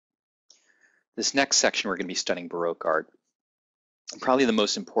This next section, we're going to be studying Baroque art. And probably the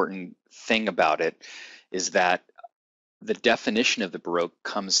most important thing about it is that the definition of the Baroque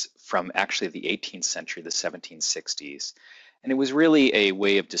comes from actually the 18th century, the 1760s. And it was really a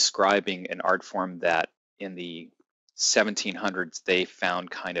way of describing an art form that in the 1700s they found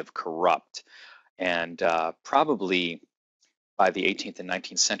kind of corrupt. And probably by the 18th and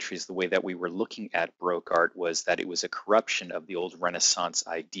 19th centuries, the way that we were looking at Baroque art was that it was a corruption of the old Renaissance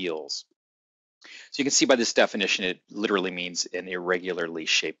ideals. So you can see by this definition, it literally means an irregularly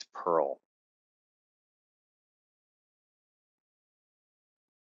shaped pearl.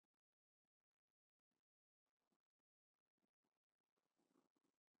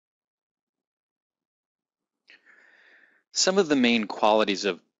 Some of the main qualities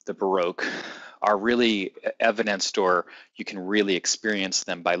of the Baroque are really evidenced, or you can really experience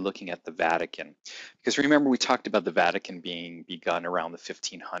them by looking at the Vatican. Because remember, we talked about the Vatican being begun around the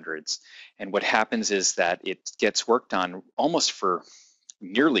 1500s. And what happens is that it gets worked on almost for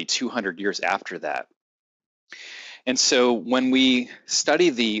nearly 200 years after that. And so when we study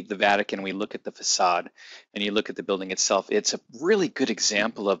the Vatican, we look at the facade and you look at the building itself, it's a really good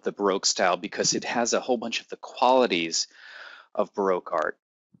example of the Baroque style because it has a whole bunch of the qualities of Baroque art.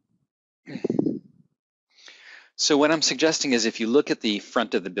 So what I'm suggesting is if you look at the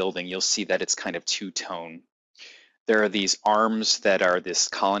front of the building, you'll see that it's kind of two-tone. There are these arms that are this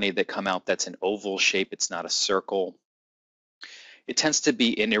colonnade that come out that's an oval shape, it's not a circle. It tends to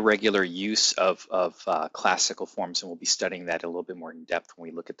be an irregular use of classical forms, and we'll be studying that a little bit more in depth when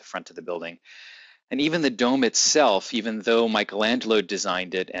we look at the front of the building. And even the dome itself, even though Michelangelo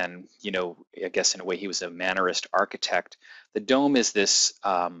designed it, and I guess in a way he was a Mannerist architect, the dome is this,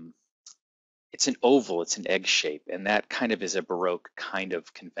 it's an oval, it's an egg shape, and that kind of is a Baroque kind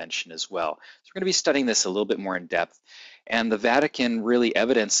of convention as well. So we're going to be studying this a little bit more in depth, and the Vatican really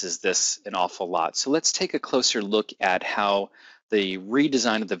evidences this an awful lot. So let's take a closer look at how the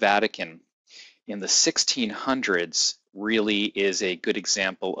redesign of the Vatican in the 1600s really is a good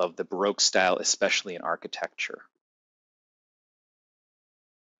example of the Baroque style, especially in architecture.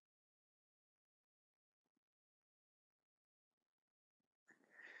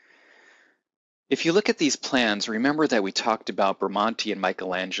 If you look at these plans, remember that we talked about Bramante and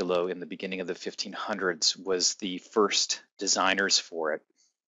Michelangelo in the beginning of the 1500s was the first designers for it.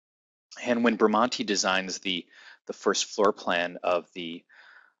 And when Bramante designs the first floor plan of the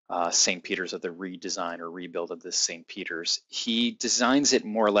St. Peter's, of the redesign or rebuild of this St. Peter's, he designs it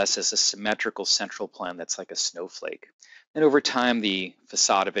more or less as a symmetrical central plan that's like a snowflake. And over time, the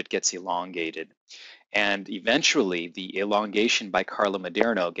facade of it gets elongated. And eventually, the elongation by Carlo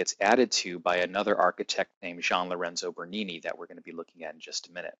Maderno gets added to by another architect named Gian Lorenzo Bernini that we're going to be looking at in just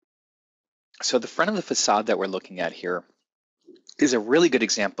a minute. So the front of the facade that we're looking at here is a really good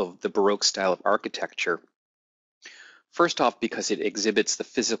example of the Baroque style of architecture. First off, because it exhibits the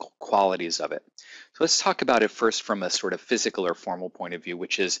physical qualities of it. So let's talk about it first from a sort of physical or formal point of view,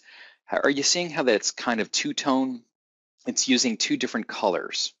 which is, are you seeing how that's kind of two-tone? It's using two different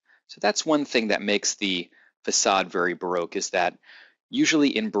colors. So that's one thing that makes the facade very Baroque, is that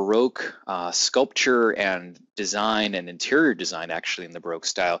usually in Baroque sculpture and design and interior design, actually in the Baroque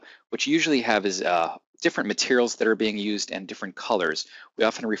style, what you usually have is different materials that are being used and different colors. We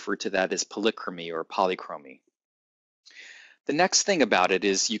often refer to that as polychromy or polychromy. The next thing about it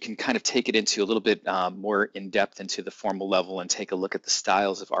is you can kind of take it into a little bit more in depth into the formal level and take a look at the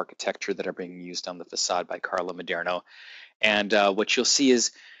styles of architecture that are being used on the facade by Carlo Maderno. And what you'll see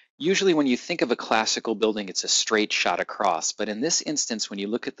is usually when you think of a classical building, it's a straight shot across. But in this instance, when you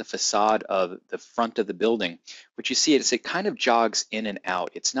look at the facade of the front of the building, what you see is it kind of jogs in and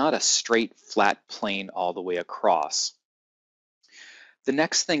out. It's not a straight, flat plane all the way across. The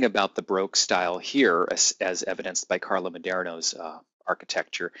next thing about the Baroque style here, as evidenced by Carlo Maderno's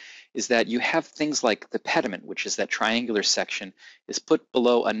architecture, is that you have things like the pediment, which is that triangular section, is put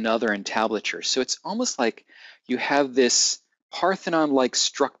below another entablature. So it's almost like you have this Parthenon-like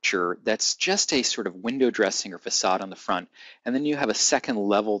structure that's just a sort of window dressing or facade on the front, and then you have a second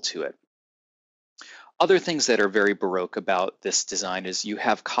level to it. Other things that are very Baroque about this design is you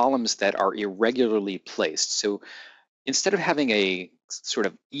have columns that are irregularly placed. So instead of having a sort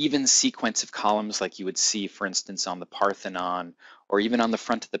of even sequence of columns like you would see, for instance, on the Parthenon or even on the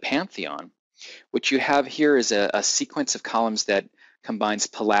front of the Pantheon, what you have here is a sequence of columns that combines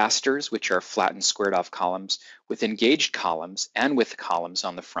pilasters, which are flat and squared off columns, with engaged columns and with columns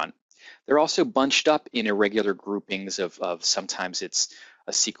on the front. They're also bunched up in irregular groupings of sometimes it's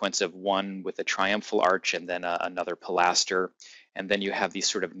a sequence of one with a triumphal arch and then another pilaster. And then you have these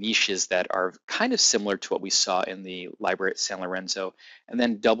sort of niches that are kind of similar to what we saw in the library at San Lorenzo, and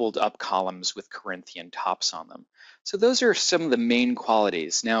then doubled up columns with Corinthian tops on them. So those are some of the main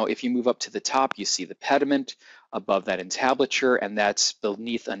qualities. Now, if you move up to the top, you see the pediment, above that entablature, and that's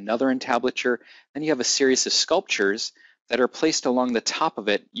beneath another entablature. Then you have a series of sculptures that are placed along the top of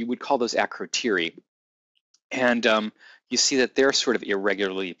it. You would call those acrotiri. And you see that they're sort of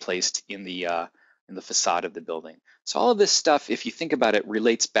irregularly placed in the facade of the building. So all of this stuff, if you think about it,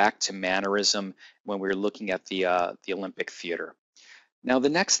 relates back to mannerism when we were looking at the Olympic Theater. Now, the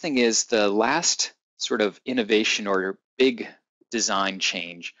next thing is the last sort of innovation or big design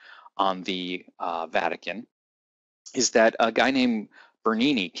change on the Vatican is that a guy named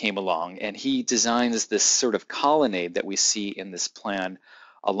Bernini came along, and he designs this sort of colonnade that we see in this plan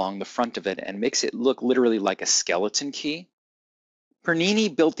along the front of it and makes it look literally like a skeleton key. Bernini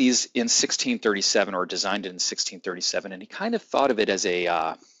built these in 1637, or designed it in 1637, and he kind of thought of it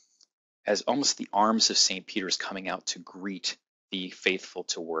as almost the arms of St. Peter's coming out to greet the faithful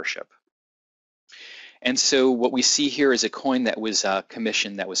to worship. And so what we see here is a coin that was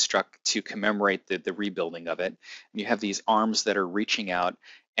commissioned, that was struck to commemorate the rebuilding of it. And you have these arms that are reaching out,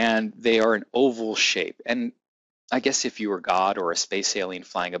 and they are an oval shape. And I guess if you were God or a space alien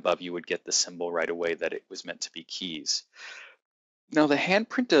flying above, you would get the symbol right away that it was meant to be keys. Now, the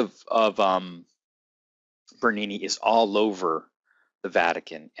handprint of Bernini is all over the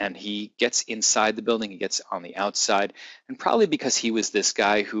Vatican, and he gets inside the building, he gets on the outside, and probably because he was this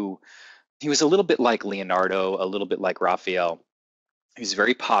guy who, he was a little bit like Leonardo, a little bit like Raphael. He was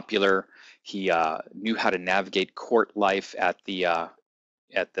very popular. He knew how to navigate court life at the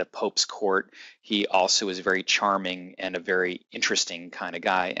Pope's court. He also was very charming and a very interesting kind of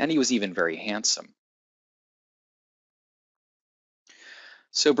guy, and he was even very handsome.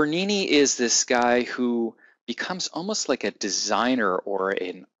 So Bernini is this guy who becomes almost like a designer or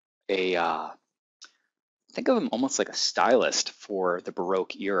think of him almost like a stylist for the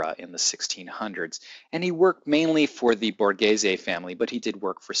Baroque era in the 1600s. And he worked mainly for the Borghese family, but he did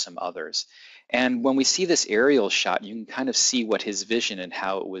work for some others. And when we see this aerial shot, you can kind of see what his vision and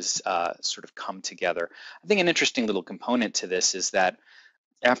how it was sort of come together. I think an interesting little component to this is that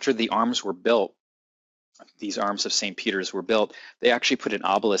after the arms were built, these arms of St. Peter's were built, they actually put an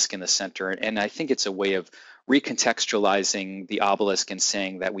obelisk in the center. And I think it's a way of recontextualizing the obelisk and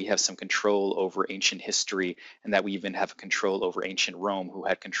saying that we have some control over ancient history, and that we even have control over ancient Rome, who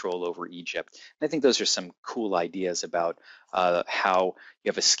had control over Egypt. And I think those are some cool ideas about how you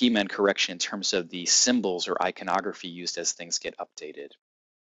have a schema and correction in terms of the symbols or iconography used as things get updated.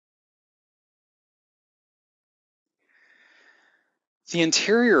 The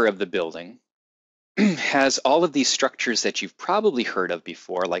interior of the building has all of these structures that you've probably heard of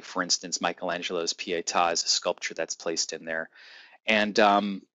before, like, for instance, Michelangelo's Pietà is a sculpture that's placed in there. And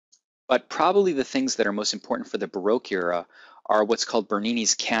but probably the things that are most important for the Baroque era are what's called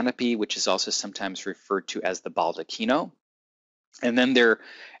Bernini's canopy, which is also sometimes referred to as the baldacchino. And then there,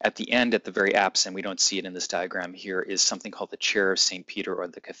 at the end, at the very apse, and we don't see it in this diagram here, is something called the Chair of St. Peter, or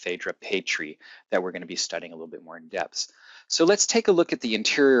the Cathedra Petri, that we're going to be studying a little bit more in depth. So let's take a look at the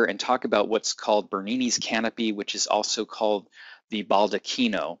interior and talk about what's called Bernini's canopy, which is also called the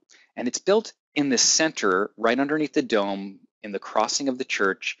baldacchino. And it's built in the center, right underneath the dome, in the crossing of the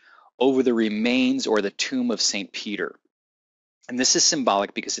church, over the remains or the tomb of St. Peter. And this is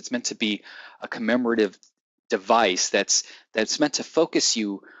symbolic because it's meant to be a commemorative device that's meant to focus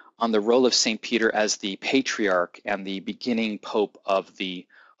you on the role of St. Peter as the patriarch and the beginning pope of the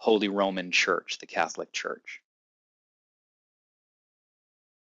Holy Roman Church, the Catholic Church.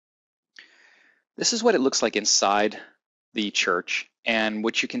 This is what it looks like inside the church. And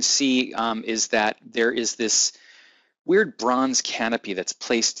what you can see is that there is this weird bronze canopy that's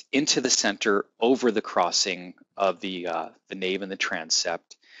placed into the center over the crossing of the nave and the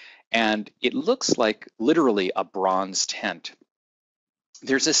transept. And it looks like literally a bronze tent.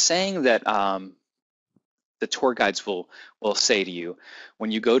 There's a saying that the tour guides will say to you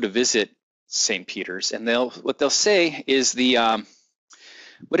when you go to visit St. Peter's, and what they'll say is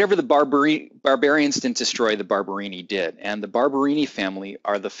whatever the barbarians didn't destroy, the Barberini did. And the Barberini family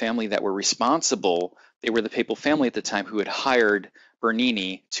are the family that were responsible. They were the papal family at the time who had hired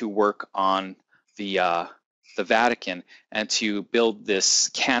Bernini to work on the Vatican and to build this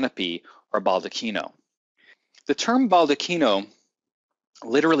canopy or baldacchino. The term baldacchino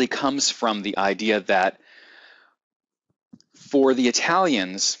literally comes from the idea that for the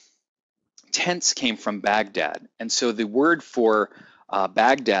Italians, tents came from Baghdad. And so the word for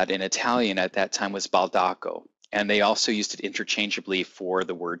Baghdad in Italian at that time was baldacco. And they also used it interchangeably for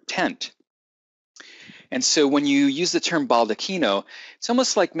the word tent. And so when you use the term baldacchino, it's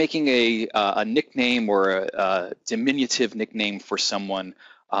almost like making a nickname or a diminutive nickname for someone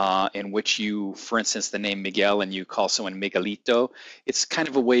in which you, for instance, the name Miguel, and you call someone Miguelito. It's kind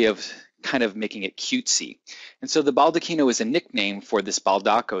of a way of kind of making it cutesy. And so the baldacchino is a nickname for this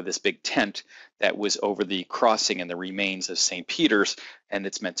baldaco, this big tent that was over the crossing and the remains of St. Peter's, and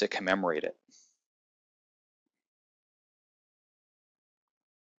it's meant to commemorate it.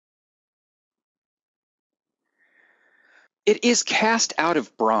 It is cast out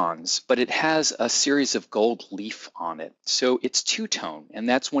of bronze, but it has a series of gold leaf on it. So it's two-tone, and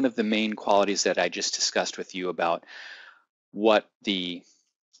that's one of the main qualities that I just discussed with you about what the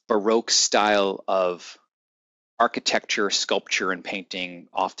Baroque style of architecture, sculpture, and painting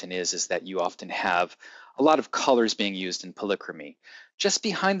often is that you often have a lot of colors being used in polychromy. Just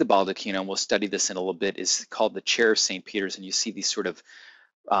behind the baldacchino, and we'll study this in a little bit, is called the Chair of St. Peter's, and you see these sort of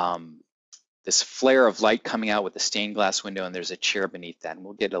this flare of light coming out with a stained glass window, and there's a chair beneath that, and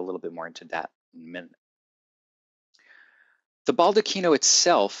we'll get a little bit more into that in a minute. The baldacchino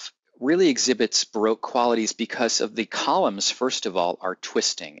itself really exhibits Baroque qualities because of the columns, first of all, are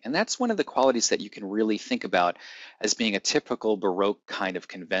twisting. And that's one of the qualities that you can really think about as being a typical Baroque kind of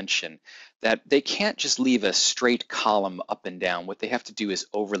convention, that they can't just leave a straight column up and down. What they have to do is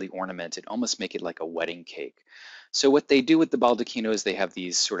overly ornament it, almost make it like a wedding cake. So what they do with the baldacchino is they have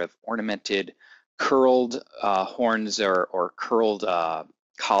these sort of ornamented, curled horns or curled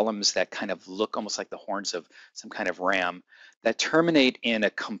columns that kind of look almost like the horns of some kind of ram that terminate in a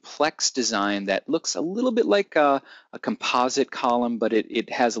complex design that looks a little bit like a composite column, but it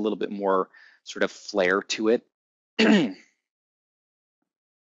has a little bit more sort of flair to it. The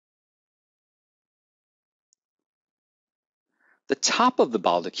top of the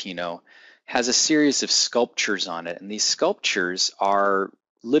baldacchino has a series of sculptures on it, and these sculptures are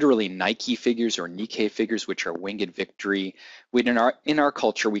literally Nike figures or Nike figures, which are winged victory. In our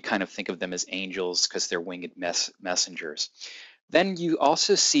culture, we kind of think of them as angels because they're winged messengers. Then you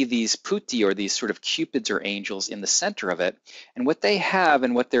also see these putti, or these sort of cupids or angels, in the center of it. And what they have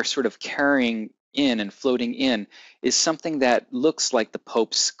and what they're sort of carrying in and floating in is something that looks like the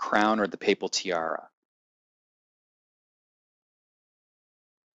Pope's crown or the papal tiara.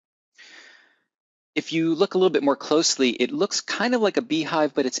 If you look a little bit more closely, it looks kind of like a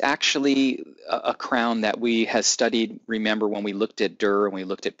beehive, but it's actually a crown that we have studied. Remember when we looked at Durr and we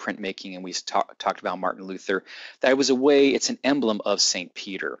looked at printmaking and we talked about Martin Luther, that it was a way, it's an emblem of St.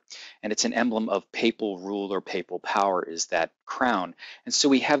 Peter, and it's an emblem of papal rule or papal power is that crown. And so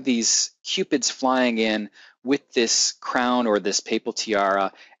we have these cupids flying in with this crown or this papal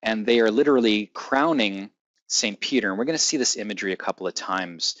tiara, and they are literally crowning St. Peter. And we're going to see this imagery a couple of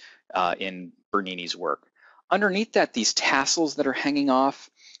times in Bernini's work. Underneath that, these tassels that are hanging off,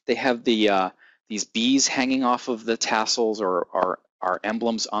 they have these bees hanging off of the tassels or are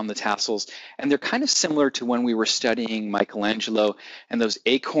emblems on the tassels. And they're kind of similar to when we were studying Michelangelo and those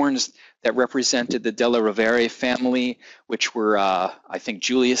acorns that represented the Della Rovere family, which were, I think,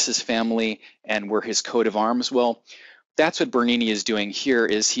 Julius's family and were his coat of arms. Well, that's what Bernini is doing here,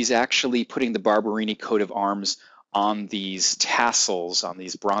 is he's actually putting the Barberini coat of arms on these tassels, on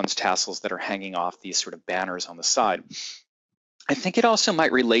these bronze tassels that are hanging off these sort of banners on the side. I think it also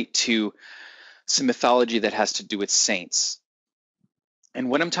might relate to some mythology that has to do with saints. And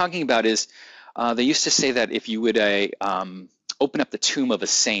what I'm talking about is they used to say that if you would open up the tomb of a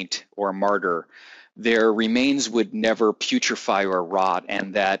saint or a martyr, their remains would never putrefy or rot,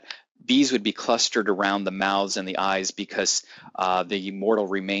 and that bees would be clustered around the mouths and the eyes because the mortal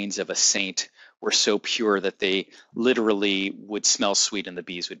remains of a saint were so pure that they literally would smell sweet and the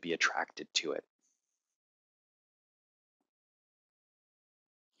bees would be attracted to it.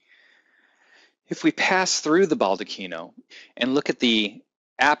 If we pass through the baldacchino and look at the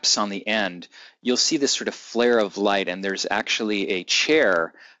apse on the end, you'll see this sort of flare of light, and there's actually a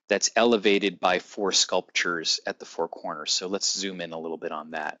chair that's elevated by 4 sculptures at the 4 corners. So let's zoom in a little bit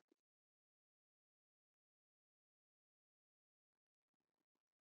on that.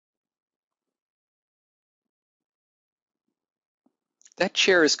 That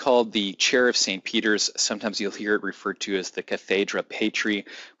chair is called the Chair of St. Peter's. Sometimes you'll hear it referred to as the Cathedra Patri,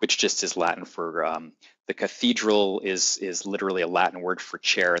 which just is Latin for the cathedral is literally a Latin word for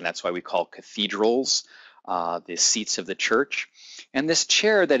chair, and that's why we call cathedrals the seats of the church. And this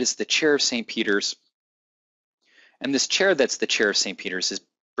chair that is the Chair of St. Peter's, and this chair that's the Chair of St. Peter's is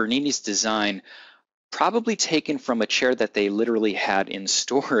Bernini's design, probably taken from a chair that they literally had in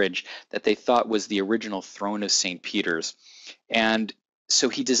storage that they thought was the original throne of St. Peter's. And so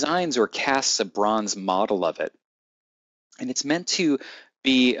he designs or casts a bronze model of it. And it's meant to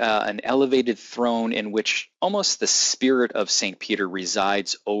be an elevated throne in which almost the spirit of St. Peter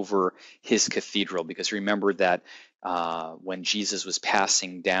resides over his cathedral. Because remember that when Jesus was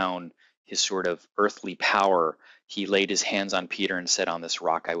passing down his sort of earthly power, he laid his hands on Peter and said, "On this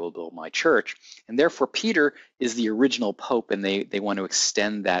rock I will build my church." And therefore, Peter is the original pope, and they want to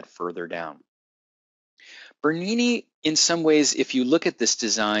extend that further down. Bernini, in some ways, if you look at this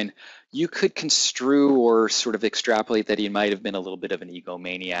design, you could construe or sort of extrapolate that he might have been a little bit of an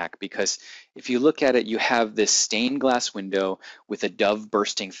egomaniac, because if you look at it, you have this stained glass window with a dove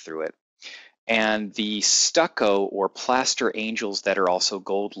bursting through it. And the stucco or plaster angels that are also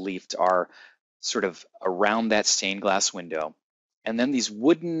gold leafed are sort of around that stained glass window. And then these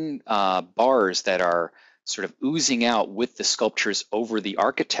wooden bars that are sort of oozing out with the sculptures over the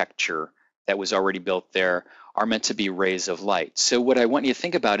architecture that was already built there are meant to be rays of light. So what I want you to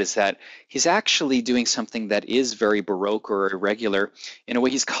think about is that he's actually doing something that is very Baroque or irregular. In a way,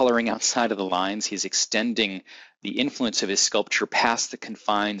 he's coloring outside of the lines. He's extending the influence of his sculpture past the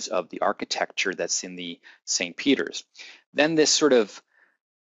confines of the architecture that's in the St. Peter's. Then this sort of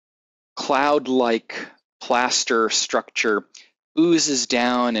cloud-like plaster structure oozes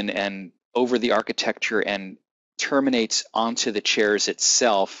down and over the architecture and terminates onto the chairs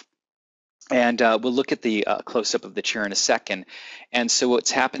itself. And we'll look at the close-up of the chair in a second. And so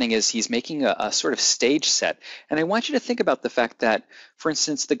what's happening is he's making a sort of stage set. And I want you to think about the fact that, for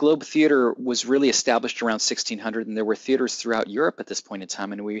instance, the Globe Theater was really established around 1600, and there were theaters throughout Europe at this point in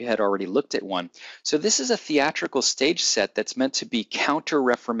time, and we had already looked at one. So this is a theatrical stage set that's meant to be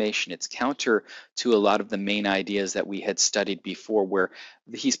counter-Reformation. It's counter to a lot of the main ideas that we had studied before, where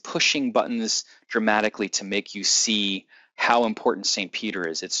he's pushing buttons dramatically to make you see how important St. Peter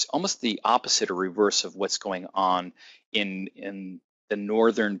is. It's almost the opposite or reverse of what's going on in the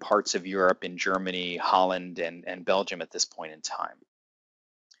northern parts of Europe, in Germany, Holland, and Belgium at this point in time.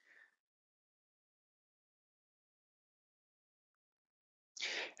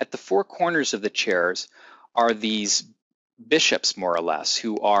 At the four corners of the chairs are these bishops, more or less,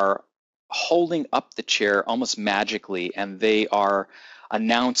 who are holding up the chair almost magically, and they are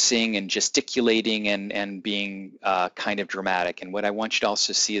announcing and gesticulating and being kind of dramatic. And what I want you to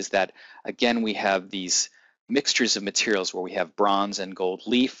also see is that, again, we have these mixtures of materials where we have bronze and gold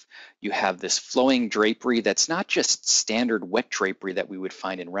leaf. You have this flowing drapery that's not just standard wet drapery that we would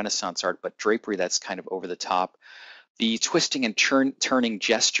find in Renaissance art, but drapery that's kind of over the top. The twisting and turning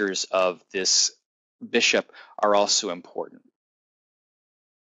gestures of this bishop are also important.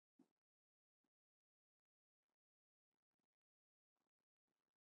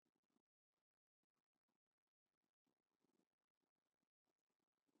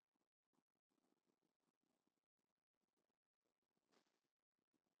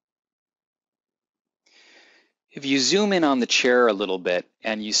 If you zoom in on the chair a little bit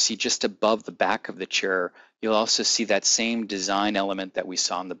and you see just above the back of the chair, you'll also see that same design element that we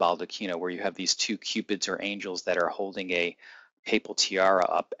saw in the baldacchino, where you have these two cupids or angels that are holding a papal tiara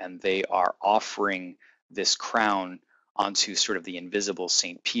up, and they are offering this crown onto sort of the invisible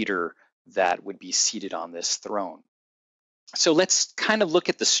St. Peter that would be seated on this throne. So let's kind of look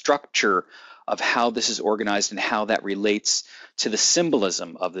at the structure of how this is organized and how that relates to the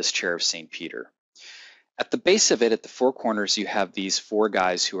symbolism of this chair of St. Peter. At the base of it, at the four corners, you have these four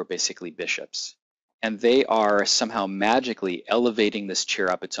guys who are basically bishops. And they are somehow magically elevating this chair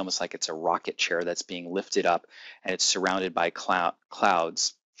up. It's almost like it's a rocket chair that's being lifted up, and it's surrounded by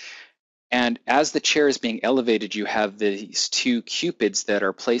clouds. And as the chair is being elevated, you have these two cupids that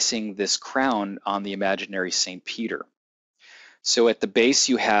are placing this crown on the imaginary St. Peter. So at the base,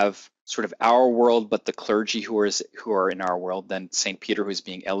 you have sort of our world, but the clergy who are in our world, then St. Peter who's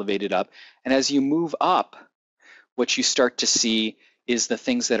being elevated up. And as you move up, what you start to see is the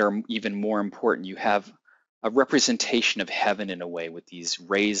things that are even more important. You have a representation of heaven in a way with these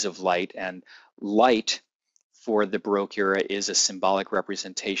rays of light, and light for the Baroque era is a symbolic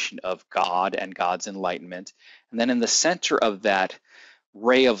representation of God and God's enlightenment. And then in the center of that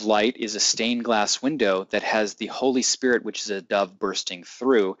ray of light is a stained glass window that has the Holy Spirit, which is a dove bursting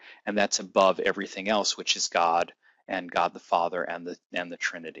through, and that's above everything else, which is God and God the Father and the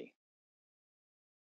Trinity.